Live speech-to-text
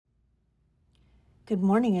Good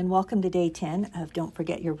morning and welcome to day 10 of Don't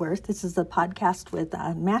Forget Your Worth. This is a podcast with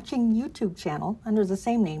a matching YouTube channel under the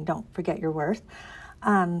same name, Don't Forget Your Worth.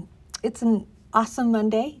 It's an awesome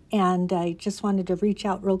Monday, and I just wanted to reach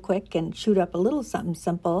out real quick and shoot up a little something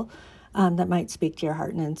simple that might speak to your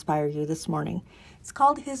heart and inspire you this morning. It's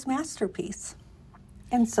called His Masterpiece.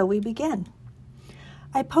 And so we begin.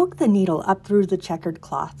 I poked the needle up through the checkered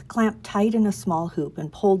cloth, clamped tight in a small hoop,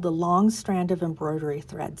 and pulled the long strand of embroidery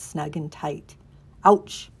thread snug and tight.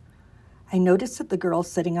 Ouch! I noticed that the girl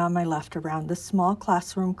sitting on my left around the small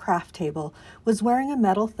classroom craft table was wearing a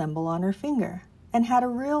metal thimble on her finger and had a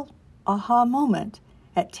real aha moment.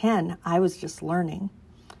 At 10, I was just learning.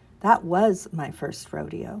 That was my first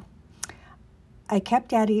rodeo. I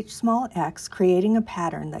kept at each small X, creating a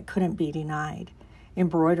pattern that couldn't be denied,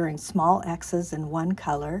 embroidering small X's in one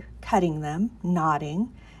color, cutting them,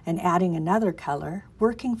 knotting, and adding another color,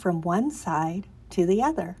 working from one side to the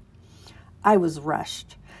other. I was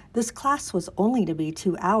rushed. This class was only to be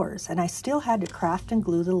 2 hours, and I still had to craft and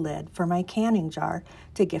glue the lid for my canning jar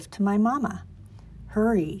to gift to my mama.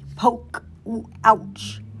 Hurry, poke, ooh,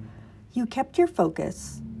 ouch. You kept your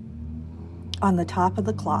focus on the top of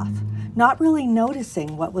the cloth, not really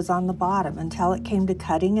noticing what was on the bottom until it came to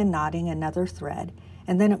cutting and knotting another thread,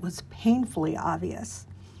 and then it was painfully obvious.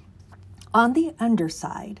 On the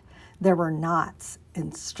underside, there were knots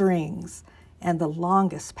and strings, and the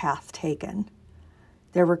longest path taken.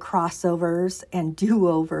 There were crossovers and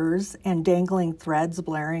do-overs and dangling threads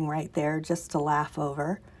blaring right there just to laugh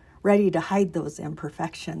over, ready to hide those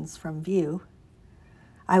imperfections from view.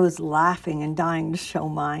 I was laughing and dying to show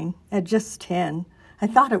mine. At just 10, I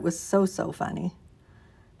thought it was so funny.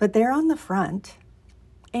 But there on the front,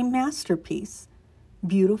 a masterpiece,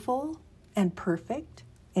 beautiful and perfect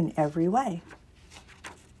in every way.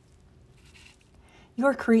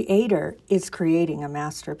 Your Creator is creating a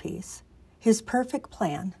masterpiece, His perfect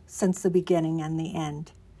plan since the beginning and the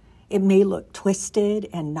end. It may look twisted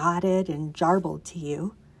and knotted and jarbled to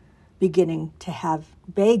you, begging to have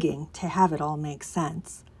it all make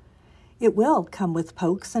sense. It will come with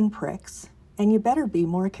pokes and pricks, and you better be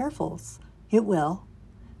more careful. It will.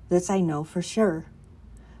 This I know for sure.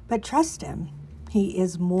 But trust Him. He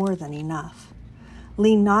is more than enough.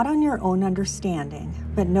 Lean not on your own understanding,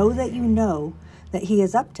 but know that He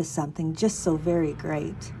is up to something just so very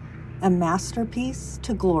great, a masterpiece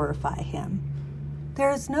to glorify Him.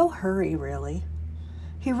 There is no hurry, really.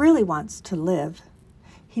 He really wants to live.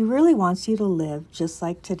 He really wants you to live just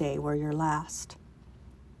like today were your last.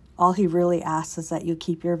 All He really asks is that you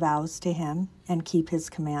keep your vows to Him and keep His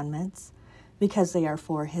commandments, because they are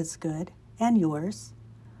for His good and yours.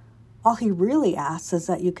 All He really asks is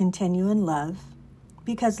that you continue in love,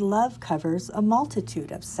 because love covers a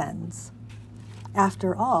multitude of sins.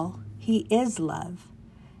 After all, He is love,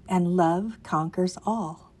 and love conquers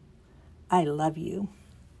all. I love you.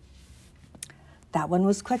 That one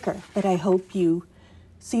was quicker, but I hope you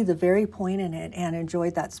see the very point in it and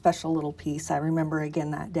enjoyed that special little piece. I remember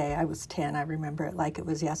again that day. I was 10. I remember it like it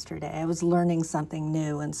was yesterday. I was learning something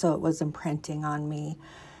new, and so it was imprinting on me.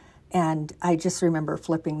 And I just remember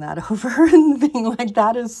flipping that over and being like,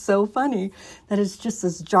 that is so funny. That is just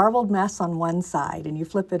this jarbled mess on one side, and you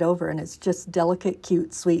flip it over and it's just delicate,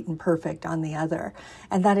 cute, sweet, and perfect on the other.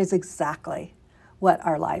 And that is exactly what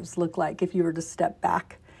our lives look like. If you were to step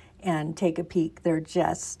back and take a peek, they're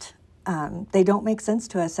just, they don't make sense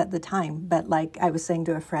to us at the time. But like I was saying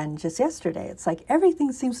to a friend just yesterday, it's like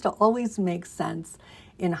everything seems to always make sense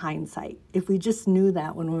in hindsight. If we just knew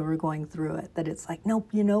that when we were going through it, that it's like, nope,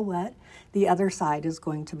 you know what? The other side is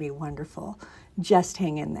going to be wonderful. Just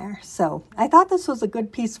hang in there. So I thought this was a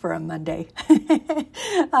good piece for a Monday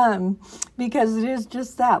because it is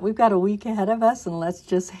just that. We've got a week ahead of us, and let's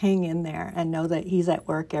just hang in there and know that He's at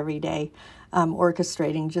work every day,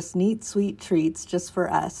 orchestrating just neat, sweet treats just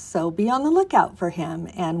for us. So be on the lookout for Him.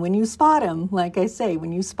 And when you spot Him, like I say,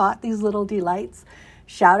 when you spot these little delights,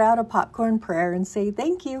 shout out a popcorn prayer and say,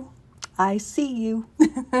 thank you. I see you.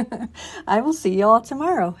 I will see you all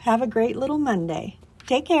tomorrow. Have a great little Monday.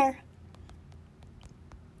 Take care.